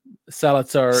know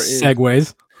Salazar is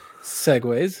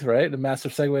segues, right? The master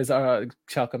of segues are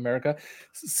Schalke America.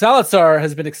 Salazar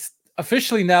has been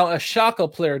officially now a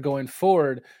Schalke player going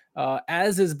forward.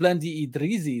 As is Blendi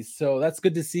Idrizi. So that's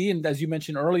good to see. And as you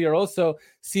mentioned earlier, also,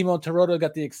 Simon Terodde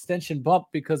got the extension bump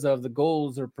because of the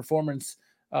goals or performance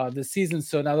this season.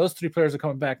 So now those 3 players are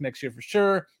coming back next year for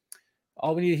sure.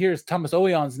 All we need to hear is Thomas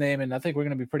Ojan's name, and I think we're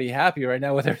going to be pretty happy right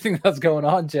now with everything that's going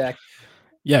on, Jack.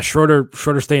 Yeah, Schroeder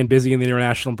staying busy in the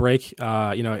international break,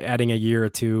 adding a year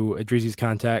to Idrizi's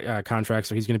contract.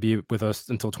 So he's going to be with us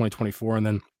until 2024. And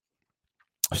then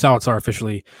Salazar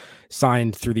officially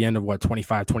signed through the end of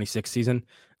 25-26 season.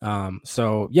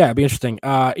 So yeah, it'd be interesting.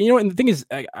 And the thing is,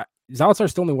 Salazar's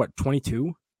still only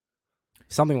 22,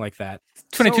 something like that.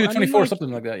 22, 24,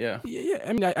 something like that. Yeah. Yeah.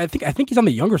 I mean, I think he's on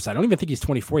the younger side. I don't even think he's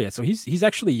 24 yet. So he's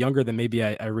actually younger than maybe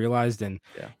I realized, and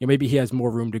maybe he has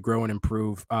more room to grow and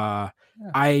improve.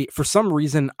 For some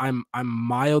reason, I'm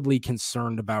mildly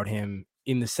concerned about him,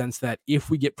 in the sense that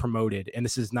if we get promoted, and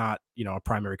this is not, a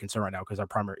primary concern right now, because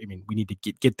we need to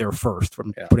get there first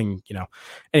from putting,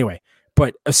 anyway,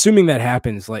 but assuming that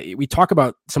happens, like we talk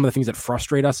about some of the things that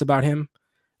frustrate us about him.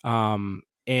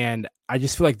 And I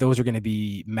just feel like those are going to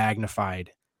be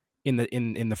magnified in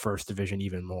the first division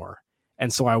even more.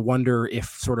 And so I wonder if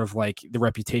sort of like the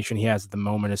reputation he has at the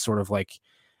moment is sort of like,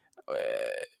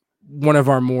 one of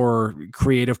our more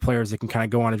creative players that can kind of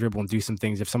go on a dribble and do some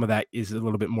things, if some of that is a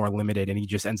little bit more limited and he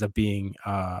just ends up being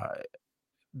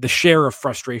the share of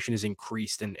frustration is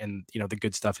increased and the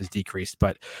good stuff is decreased.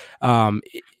 But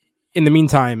in the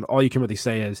meantime, all you can really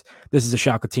say is this is a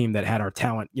Schalke team that had our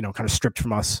talent, kind of stripped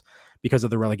from us because of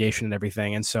the relegation and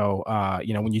everything. And so,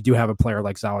 when you do have a player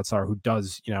like Salazar who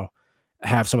does,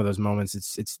 have some of those moments,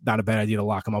 it's not a bad idea to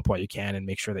lock him up while you can and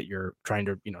make sure that you're trying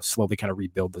to, slowly kind of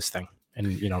rebuild this thing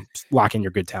and, lock in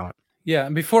your good talent. Yeah.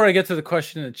 And before I get to the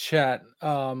question in the chat,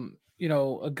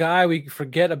 a guy we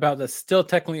forget about that's still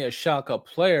technically a Schalke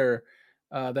player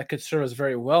that could serve us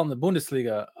very well in the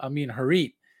Bundesliga, Amin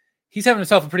Harit. He's having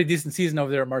himself a pretty decent season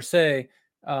over there at Marseille.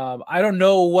 I don't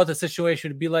know what the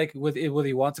situation would be like whether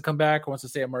he wants to come back or wants to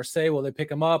stay at Marseille. Will they pick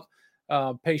him up,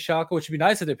 pay Schalke, which would be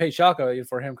nice if they pay Schalke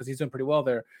for him because he's doing pretty well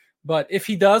there. But if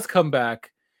he does come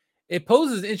back, it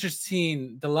poses an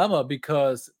interesting dilemma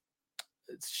because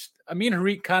Amin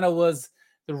Harit kind of was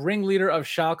the ringleader of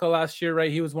Schalke last year,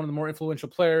 right? He was one of the more influential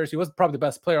players. He was probably the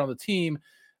best player on the team.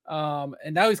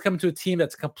 And now he's coming to a team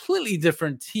that's a completely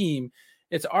different team.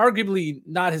 It's arguably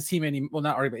not his team anymore. Well,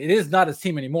 not arguably. It is not his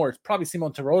team anymore. It's probably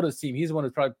Simon Teroda's team. He's the one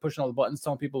who's probably pushing all the buttons,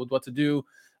 telling people what to do.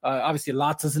 Obviously,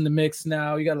 Latza's in the mix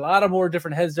now. You got a lot of more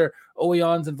different heads there.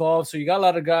 Oyan's involved. So you got a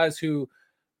lot of guys who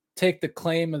take the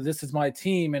claim of this is my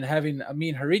team, and having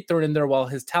Amin Harit thrown in there, while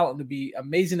his talent would be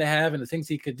amazing to have and the things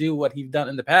he could do, what he's done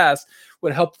in the past,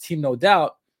 would help the team, no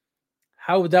doubt.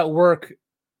 How would that work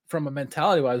from a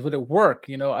mentality wise? Would it work?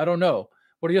 I don't know.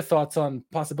 What are your thoughts on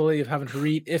possibility of having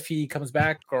Harit if he comes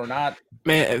back or not?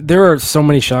 Man, there are so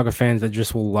many Schalke fans that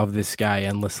just will love this guy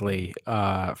endlessly,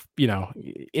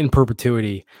 in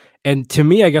perpetuity. And to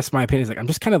me, I guess my opinion is I'm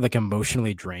just kind of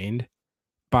emotionally drained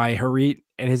by Harit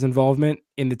and his involvement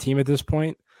in the team at this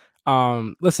point.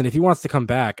 Listen, if he wants to come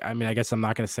back, I mean, I guess I'm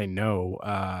not going to say no.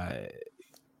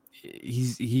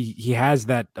 He has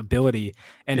that ability,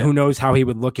 and who knows how he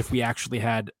would look if we actually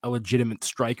had a legitimate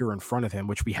striker in front of him,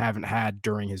 which we haven't had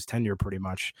during his tenure pretty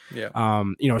much. Yeah.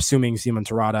 Assuming Simon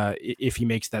Terodde, if he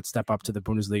makes that step up to the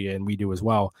Bundesliga, and we do as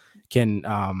well, can,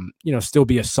 still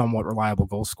be a somewhat reliable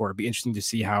goal scorer. It'd be interesting to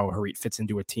see how Harit fits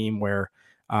into a team where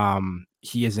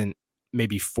he isn't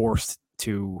maybe forced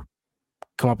to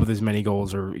come up with as many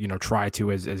goals or, try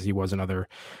to as he was in other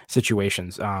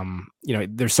situations.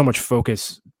 There's so much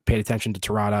focus paid attention to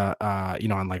Terodde,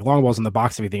 on long balls in the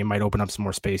box, everything. It might open up some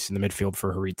more space in the midfield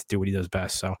for Harit to do what he does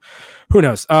best. So who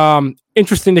knows?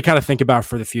 Interesting to kind of think about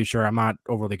for the future. I'm not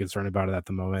overly concerned about it at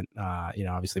the moment.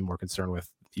 Obviously more concerned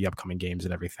with the upcoming games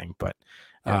and everything, but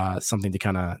something to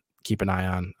kind of keep an eye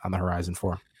on the horizon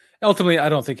for. Ultimately, I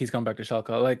don't think he's coming back to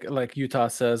Schalke. Like Utah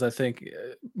says, I think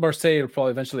Marseille will probably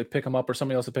eventually pick him up, or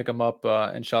somebody else will pick him up,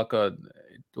 and Schalke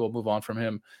will move on from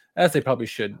him, as they probably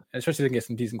should, especially if they can get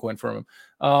some decent coin from him.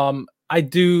 I'll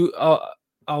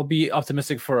be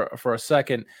optimistic for a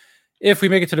second. If we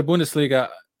make it to the Bundesliga,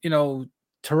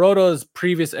 Terodde's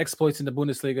previous exploits in the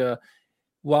Bundesliga,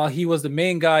 while he was the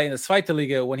main guy in the Zweite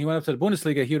Liga, when he went up to the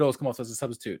Bundesliga, he would always come off as a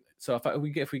substitute. So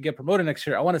if we get promoted next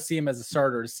year, I want to see him as a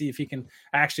starter to see if he can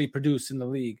actually produce in the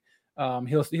league.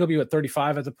 He'll be at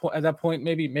 35 at that point,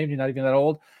 maybe not even that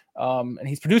old, and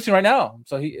he's producing right now.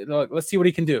 So let's see what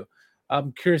he can do.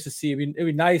 I'm curious to see. It'd be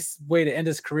a nice way to end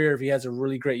his career if he has a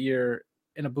really great year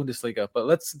in a Bundesliga. But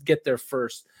let's get there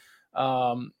first.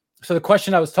 So the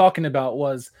question I was talking about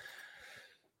was,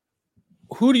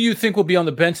 who do you think will be on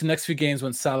the bench the next few games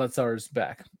when Salazar is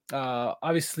back?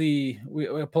 Obviously,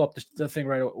 we'll pull up the thing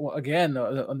right again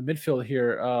on the midfield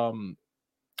here.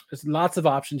 There's lots of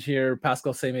options here.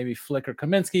 Pascal say maybe Flick or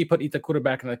Kaminsky, put Itakura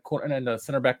back in the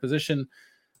center back position.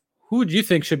 Who do you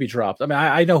think should be dropped? I mean,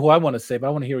 I know who I want to say, but I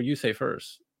want to hear what you say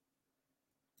first.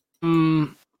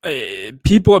 Who's going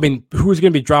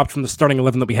to be dropped from the starting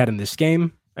 11 that we had in this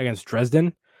game against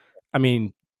Dresden? I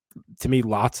mean, to me,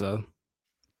 Latza,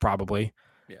 probably.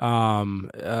 Yeah.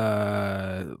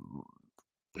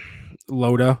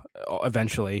 Loda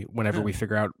eventually, whenever we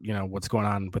figure out, what's going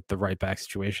on with the right back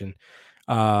situation.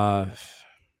 Flick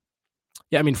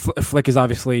is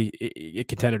obviously a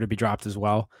contender to be dropped as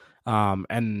well.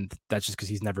 And that's just because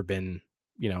he's never been,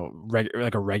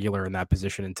 a regular in that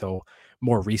position until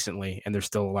more recently. And there's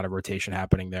still a lot of rotation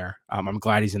happening there. I'm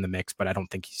glad he's in the mix, but I don't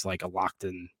think he's a locked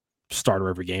in starter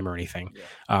every game or anything.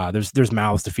 Yeah. There's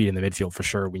mouths to feed in the midfield for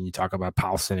sure when you talk about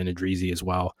Paulsen and Idrizi as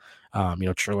well.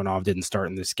 Cherlanov didn't start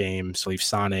in this game. Salif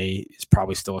Sane is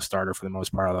probably still a starter for the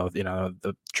most part, although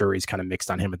the jury's kind of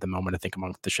mixed on him at the moment, I think,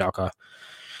 among the Schalke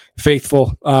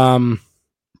faithful.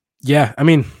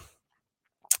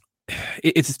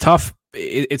 It's tough.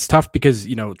 It's tough because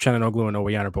Çalhanoğlu and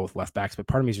Oyan are both left backs, but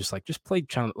part of me is just play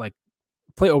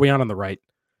Oyan on the right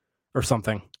or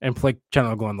something, and play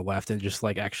Çalhanoğlu on the left, and just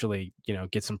actually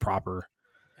get some proper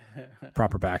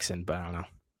backs in. But I don't know.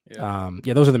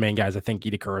 Yeah. Those are the main guys. I think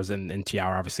Itakura's and Thiaw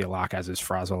are obviously a lock, as is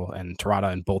Frazel, and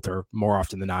Terodde and Bolter more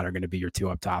often than not are going to be your two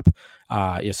up top.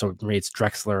 So for me, it's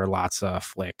Drexler, Latza,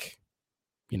 Flick,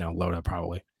 Loda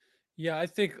probably. Yeah, I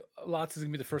think Lots is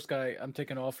gonna be the first guy I'm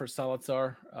taking off for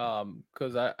Salazar.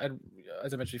 Because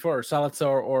as I mentioned before,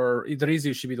 Salazar or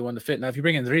Idrizi should be the one to fit. Now, if you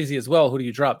bring in Idrizi as well, who do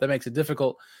you drop? That makes it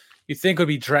difficult. You think it would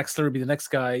be Drexler would be the next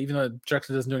guy, even though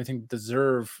Drexler doesn't do anything to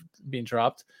deserve being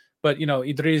dropped. But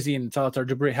Idrizi and Salazar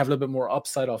have a little bit more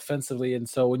upside offensively, and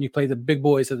so when you play the big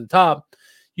boys at the top,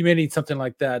 you may need something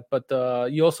like that. But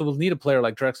you also will need a player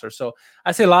like Drexler. So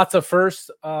I say Latza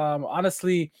first.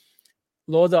 Honestly.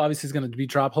 Loda obviously is going to be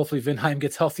dropped. Hopefully Vinheim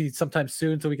gets healthy sometime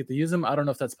soon so we get to use him. I don't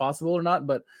know if that's possible or not,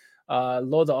 but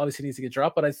Loda obviously needs to get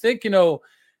dropped. But I think, the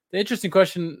interesting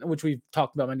question, which we've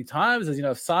talked about many times, is,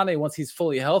 if Sane, once he's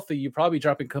fully healthy, you probably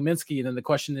dropping Kaminsky. And then the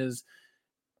question is,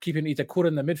 keeping Itakura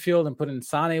in the midfield and putting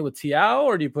Sane with Thiaw,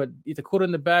 or do you put Itakura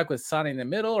in the back with Sane in the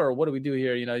middle, or what do we do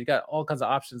here? You got all kinds of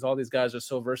options. All these guys are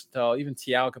so versatile. Even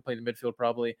Thiaw could play in the midfield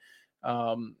probably.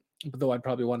 Though I'd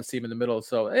probably want to see him in the middle.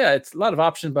 So yeah, it's a lot of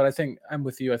options, but I think I'm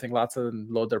with you. I think Latza and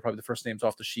Loda are probably the first names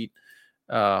off the sheet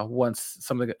once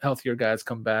some of the healthier guys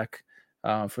come back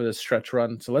for this stretch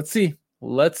run. So let's see.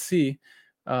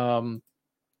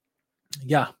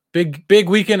 Yeah, big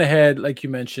weekend ahead, like you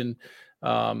mentioned.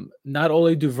 Not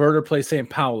only do Werder play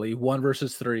St. Pauli 1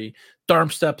 versus 3,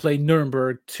 Darmstadt play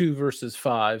Nuremberg 2 versus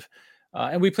 5,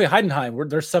 and we play Heidenheim.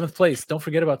 They're 7th place. Don't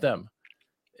forget about them.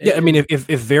 Yeah, I mean,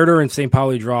 if Werder and St.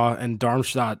 Pauli draw and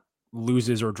Darmstadt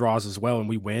loses or draws as well and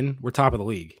we win, we're top of the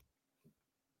league.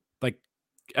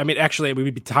 Actually, we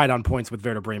would be tied on points with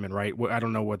Werder Bremen, right? I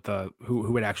don't know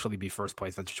who would actually be first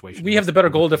place in that situation. We have the better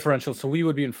goal differential, so we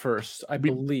would be in first, I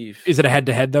believe. Is it a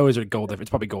head-to-head, though? Is it goal difference? It's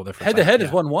probably goal difference. Head-to-head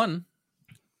is 1-1.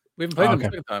 We haven't played them the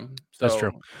second time. So. That's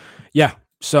true. Yeah.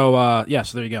 So,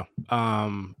 so there you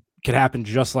go. Could happen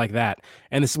just like that.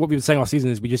 And this is what we've been saying all season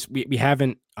is we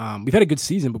haven't we've had a good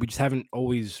season, but we just haven't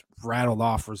always rattled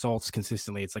off results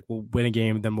consistently. It's like we'll win a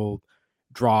game, then we'll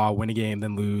draw, win a game,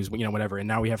 then lose, whatever. And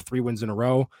now we have 3 wins in a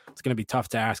row. It's going to be tough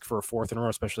to ask for a 4th in a row,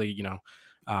 especially,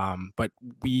 but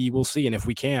we will see. And if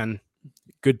we can,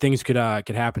 good things could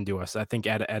happen to us. I think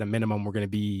at a minimum, we're going to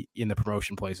be in the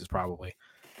promotion places probably.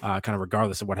 Kind of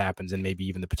regardless of what happens, and maybe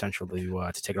even the potential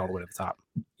to take it all the way to the top.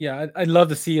 Yeah, I'd love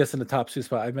to see us in the top 2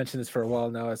 spot. I've mentioned this for a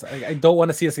while now. I don't want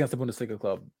to see us against the Bundesliga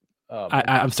club.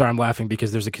 I'm sorry, I'm laughing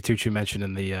because there's a Katuchu mention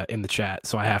in the chat,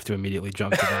 so I have to immediately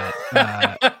jump to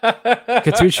that.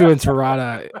 Katuchu and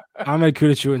Terada, Ahmed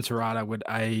Katuchu and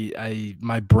Terada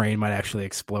my brain might actually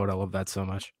explode. I love that so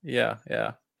much. Yeah.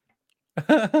 Yeah,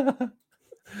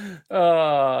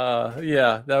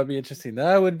 that would be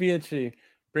interesting.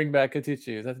 Bring back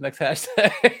Katuchu. That's the next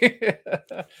hashtag.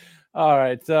 All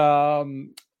right.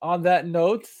 On that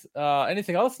note,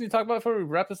 anything else you talk about before we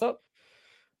wrap this up?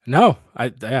 No, I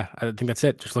think that's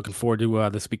it. Just looking forward to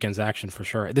this weekend's action for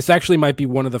sure. This actually might be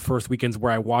one of the first weekends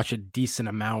where I watch a decent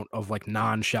amount of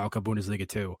non-Schalke Bundesliga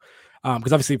 2.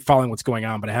 Because obviously following what's going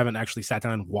on, but I haven't actually sat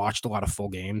down and watched a lot of full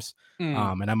games.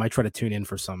 And I might try to tune in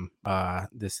for some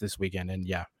this weekend. And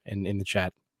yeah, in the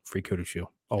chat, free Katuchu,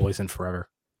 always and forever.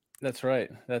 That's right.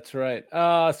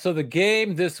 So the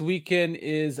game this weekend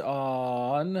is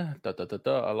on.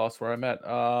 I lost where I'm at.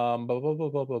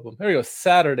 Here we go.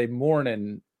 Saturday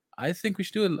morning. I think we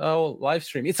should do a live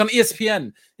stream. It's on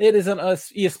ESPN. It is on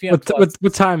ESPN.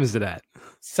 What time is it at?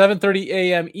 7:30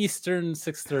 a.m. Eastern,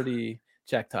 6:30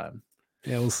 Jack time.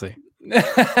 Yeah, we'll see. But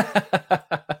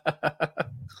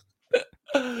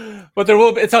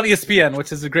it's on ESPN,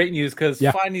 which is a great news because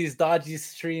finding these dodgy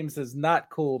streams is not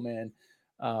cool, man.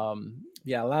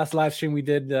 Last live stream we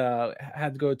did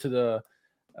had to go to the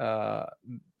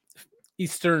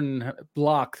Eastern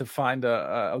block to find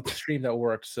a stream that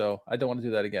worked, so I don't want to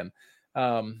do that again.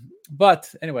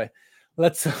 But anyway,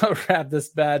 let's wrap this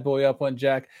bad boy up on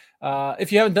Jack.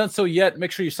 If you haven't done so yet,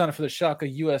 make sure you sign up for the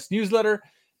Schalke US newsletter.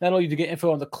 Not only do you get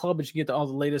info on the club, but you get all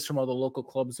the latest from all the local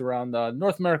clubs around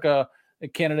North America,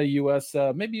 Canada, US,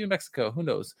 maybe even Mexico, who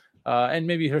knows. And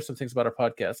maybe hear some things about our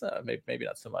podcast. Maybe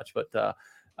not so much, but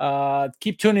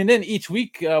keep tuning in each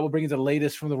week. We'll bring you the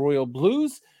latest from the Royal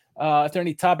Blues. If there are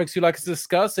any topics you'd like us to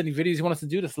discuss, any videos you want us to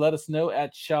do, just let us know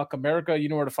at Schalke America. You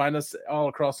know where to find us all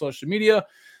across social media.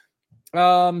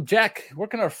 Jack, where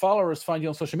can our followers find you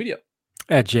on social media?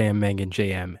 At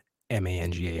JMMangan,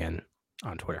 JMMangan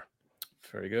on Twitter.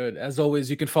 Very good. As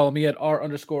always, you can follow me at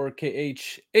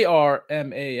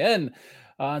R_KHARMAN.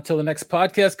 Until the next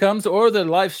podcast comes or the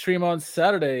live stream on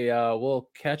Saturday, we'll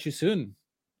catch you soon.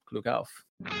 Glück auf.